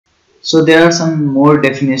So there are some more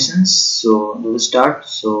definitions. So let us start.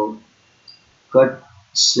 So cut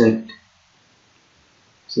set.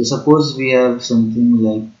 So suppose we have something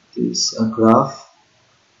like this, a graph.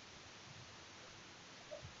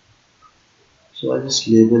 So I'll just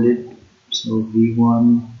label it. So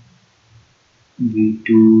V1,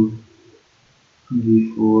 V2,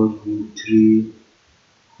 V4, V3,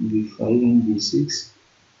 V5 and V6,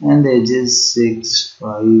 and the edges 6,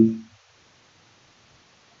 5,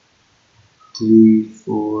 3,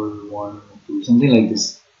 4, 1, 2, something like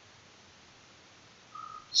this.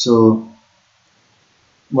 So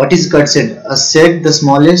what is cut set? A set, the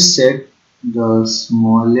smallest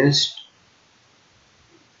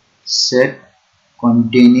set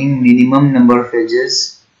containing minimum number of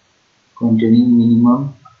edges,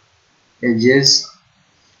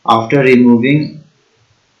 after removing,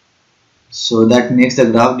 so that makes the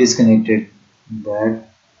graph disconnected. That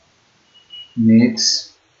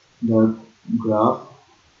makes the graph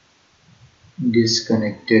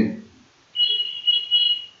disconnected.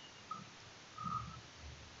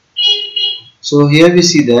 So here we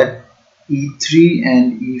see that E3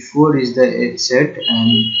 and E4 is the edge set,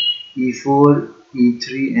 and E4,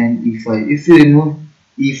 E3 and E5. If you remove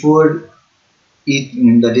E4,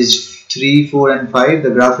 that is 3, 4 and 5, the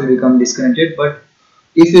graph will become disconnected. But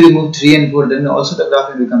if you remove 3 and 4, then also the graph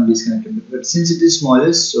will become disconnected. But since it is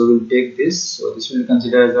smallest, so we'll take this. So this will be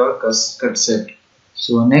considered as our cut set.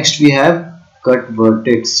 So next we have cut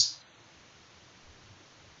vertex.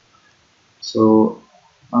 So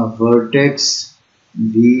a vertex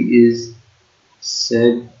V is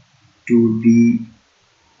said to be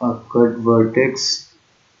a cut vertex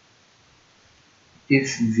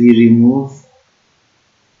if we remove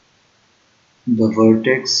the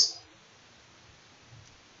vertex,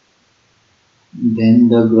 then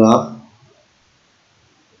the graph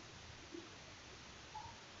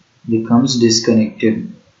becomes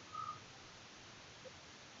disconnected.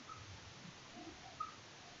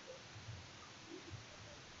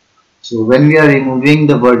 So when we are removing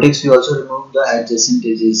the vertex, we also remove the adjacent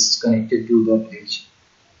edges connected to that edge.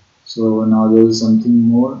 So now there is something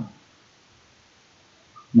more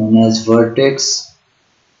known as vertex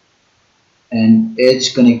and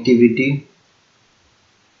edge connectivity.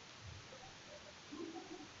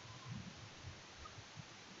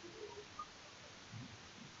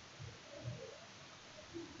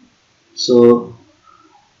 So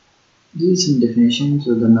this is some definition.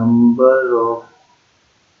 So the number of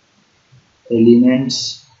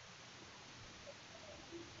elements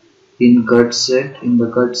in the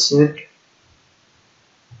cut set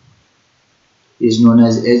is known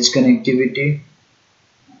as edge connectivity,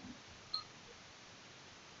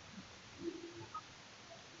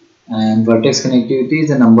 and vertex connectivity is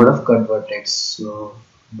the number of cut vertex. So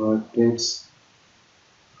vertex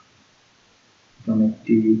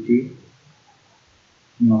connectivity,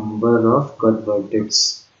 number of cut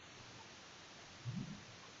vertex.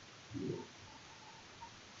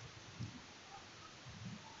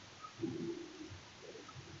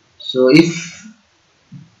 So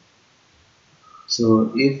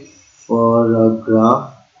if for a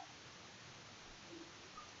graph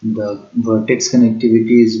the vertex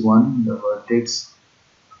connectivity is 1, the vertex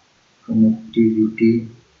connectivity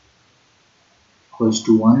equals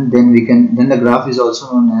to 1, then the graph is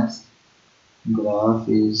also known as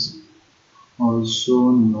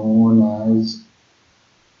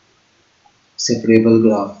separable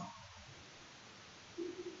graph.